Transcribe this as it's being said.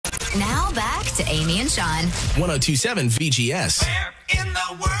Now back to Aimee and Shawn. 102.7 VGS. Where in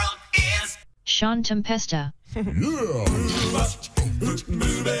the world is Shawn Tempesta.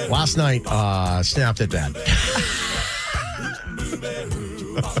 Last night, snapped at Dad.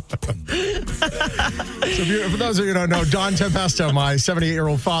 So for those of you who don't know, Don Tempesta, my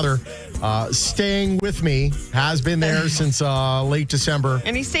 78-year-old father, staying with me, has been there since late December.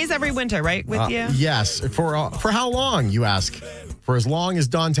 And he stays every winter, right, with you? Yes. For how long, you ask? For as long as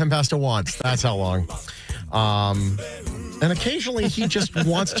Don Tempesta wants. That's how long. And occasionally he just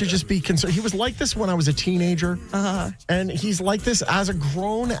wants to just be concerned. He was like this when I was a teenager. And he's like this as a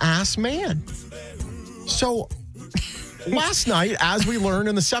grown-ass man. So last night, as we learned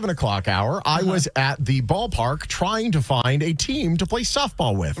in the 7 o'clock hour, I was at the ballpark trying to find a team to play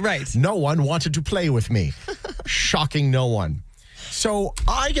softball with. Right. No one wanted to play with me. Shocking no one. So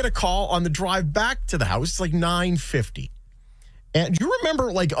I get a call on the drive back to the house. It's like 9:50. And do you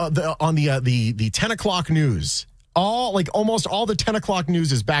remember, like, on the 10 o'clock news, almost all the 10 o'clock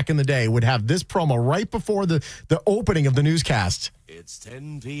news back in the day would have this promo right before the opening of the newscast. It's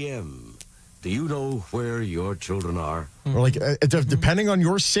 10 p.m. Do you know where your children are? Or like, depending on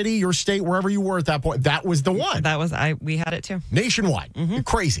your city, your state, wherever you were at that point, that was the one. We had it too. Nationwide.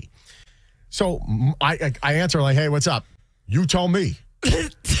 Crazy. So I answer like, hey, what's up? You tell me.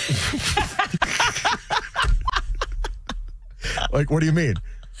 Like, what do you mean?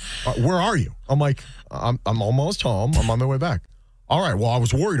 Where are you? I'm like, I'm almost home. I'm on my way back. All right. Well, I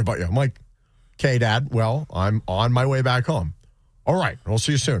was worried about you. I'm like, okay, Dad. Well, I'm on my way back home. All right. We'll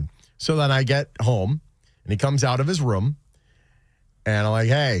see you soon. So then I get home, and he comes out of his room, and I'm like,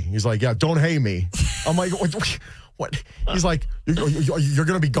 hey. He's like, yeah, don't hate me. I'm like, what? He's like, you're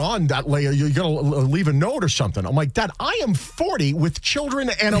going to be gone that late. You're going to leave a note or something. I'm like, Dad, I am 40 with children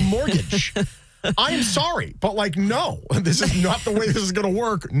and a mortgage. I am sorry, but like, no, this is not the way this is going to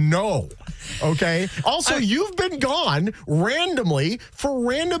work. No. Okay. Also, you've been gone randomly for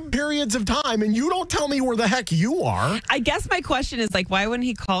random periods of time, and you don't tell me where the heck you are. I guess my question is, like, why wouldn't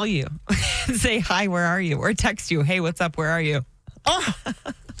he call you and say, hi, where are you? Or text you, hey, what's up? Where are you?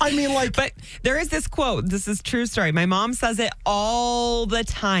 I mean, like. But there is this quote. This is true story. My mom says it all the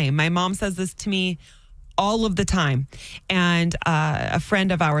time. My mom says this to me all of the time. And a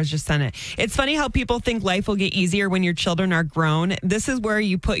friend of ours just sent it. It's funny how people think life will get easier when your children are grown. This is where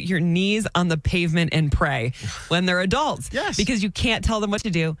you put your knees on the pavement and pray when they're adults. Yes. Because you can't tell them what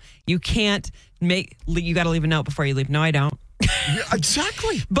to do. You can't you got to leave a note before you leave. No, I don't. Yeah,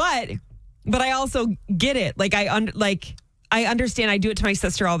 exactly. But I also get it. Like, I understand. I do it to my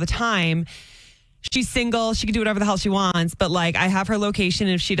sister all the time. She's single. She can do whatever the hell she wants. But like, I have her location.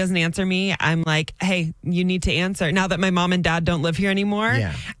 And if she doesn't answer me, I'm like, hey, you need to answer. Now that my mom and dad don't live here anymore,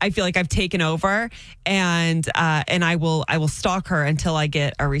 I feel like I've taken over, and I will stalk her until I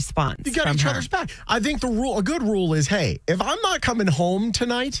get a response. You got each other's back. I think a good rule is, hey, if I'm not coming home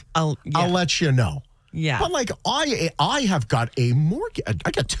tonight, I'll let you know. Yeah. But like, I have got a mortgage. I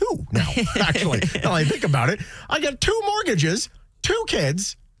got two now, actually. Now I think about it. I got 2 mortgages, 2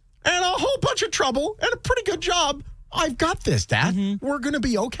 kids, and a whole bunch of trouble, and a pretty good job. I've got this, Dad. We're going to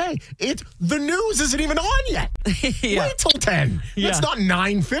be okay. The news isn't even on yet. Wait till 10. It's not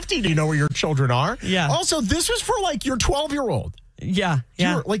 9:50 to know where your children are. Yeah. Also, this was for like your 12-year-old. Yeah.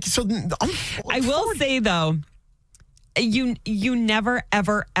 Like, so I will say, though, you never,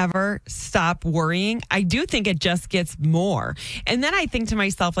 ever, ever stop worrying. I do think it just gets more. And then I think to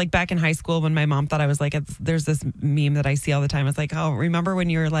myself, like back in high school when my mom thought I was like, there's this meme that I see all the time. It's like, oh, remember when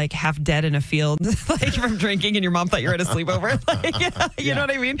you were like half dead in a field, like from drinking, and your mom thought you were at a sleepover? Like, you know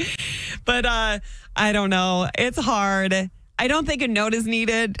what I mean? But I don't know. It's hard. I don't think a note is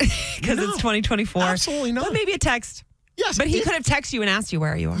needed because it's 2024. Absolutely not. But maybe a text. Yes, but he could have texted you and asked you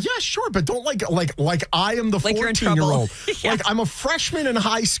where you are. Yeah, sure, but don't like I am the 14-year-old. Like I'm a freshman in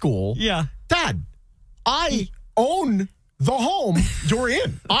high school. Yeah. Dad, I own the home you're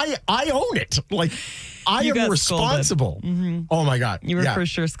in. I own it. Like I am responsible. Oh my God. You were for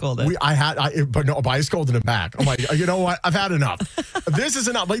sure scolded. But I scolded him back. I'm like, you know what? I've had enough. This is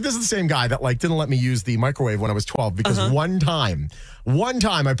enough. Like, this is the same guy that like didn't let me use the microwave when I was 12 because one time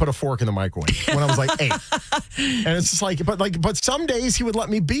I put a fork in the microwave when I was like 8. And it's just like, but some days he would let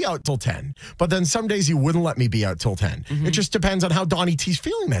me be out till 10. But then some days he wouldn't let me be out till 10. It just depends on how Donnie T's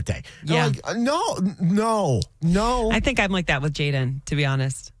feeling that day. Yeah. Like, no. I think I'm like that with Jaden, to be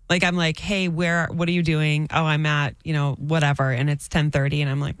honest. Like, I'm like, hey, what are you doing? Oh, I'm at, whatever. And it's 10:30. And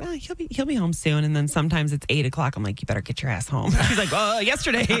I'm like, well, he'll be home soon. And then sometimes it's 8 o'clock. I'm like, you better get your ass home. He's like,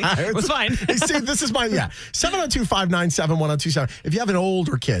 yesterday it was fine. See, this is my, 702-597-1027. If you have an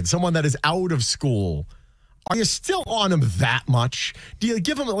older kid, someone that is out of school, Are you still on them that much? Do you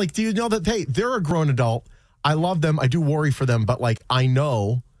give them, like, do you know that, hey, they're a grown adult. I love them. I do worry for them, but, like, I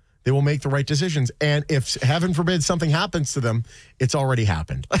know they will make the right decisions. And if, heaven forbid, something happens to them, it's already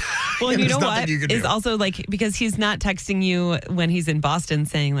happened. Well, and you know what? You is also like, because he's not texting you when he's in Boston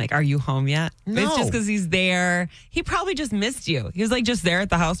saying, like, are you home yet? No. It's just because he's there. He probably just missed you. He was like just there at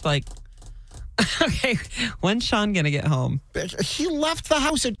the house, like, okay, when's Shawn going to get home? He left the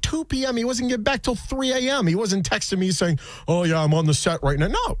house at 2 p.m. He wasn't getting back till 3 a.m. He wasn't texting me saying, oh, yeah, I'm on the set right now.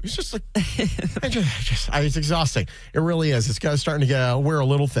 No, he's just like, it's exhausting. It really is. This guy's starting to wear a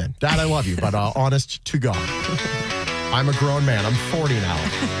little thin. Dad, I love you, but honest to God. I'm a grown man. I'm 40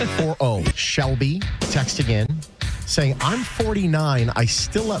 now. 40. Shelby texting in saying, I'm 49. I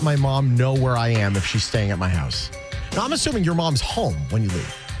still let my mom know where I am if she's staying at my house. Now, I'm assuming your mom's home when you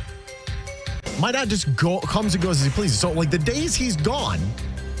leave. My dad just comes and goes as he pleases. So, like, the days he's gone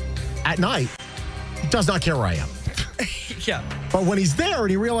at night, he does not care where I am. Yeah. But when he's there and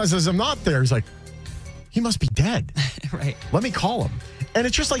he realizes I'm not there, he's like, he must be dead. Right. Let me call him. And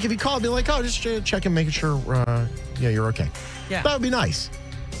it's just like, if he called, be like, oh, just check and making sure, you're okay. Yeah. That would be nice.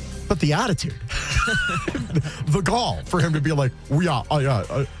 But the attitude, the gall for him to be like,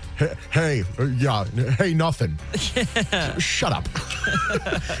 hey, nothing. Yeah. Shut up.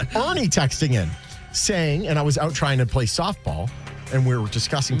 Ernie texting in saying, and I was out trying to play softball, and we were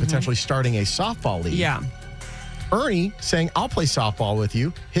discussing potentially starting a softball league. Yeah. Ernie saying, I'll play softball with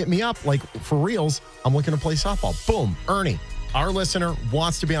you. Hit me up, like, for reals. I'm looking to play softball. Boom. Ernie, our listener,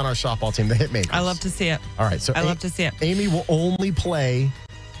 wants to be on our softball team, the Hitmakers. I love to see it. All right. So I love to see it. Aimee will only play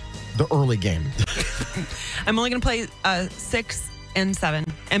the early game. I'm only going to play 6 and 7.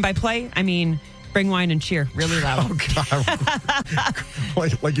 And by play, I mean bring wine and cheer really loud. Oh,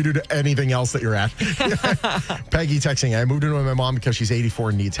 God. like you do to anything else that you're at. Peggy texting, I moved in with my mom because she's 84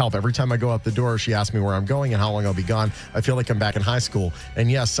 and needs help. Every time I go out the door, she asks me where I'm going and how long I'll be gone. I feel like I'm back in high school. And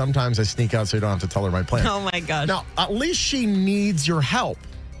yes, sometimes I sneak out so you don't have to tell her my plan. Oh, my gosh. Now, at least she needs your help.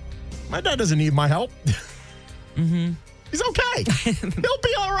 My dad doesn't need my help. Mm-hmm. He's okay. He'll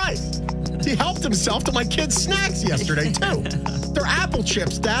be all right. He helped himself to my kids' snacks yesterday, too. They're apple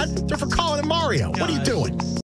chips, Dad. They're for Colin and Mario. What are you doing?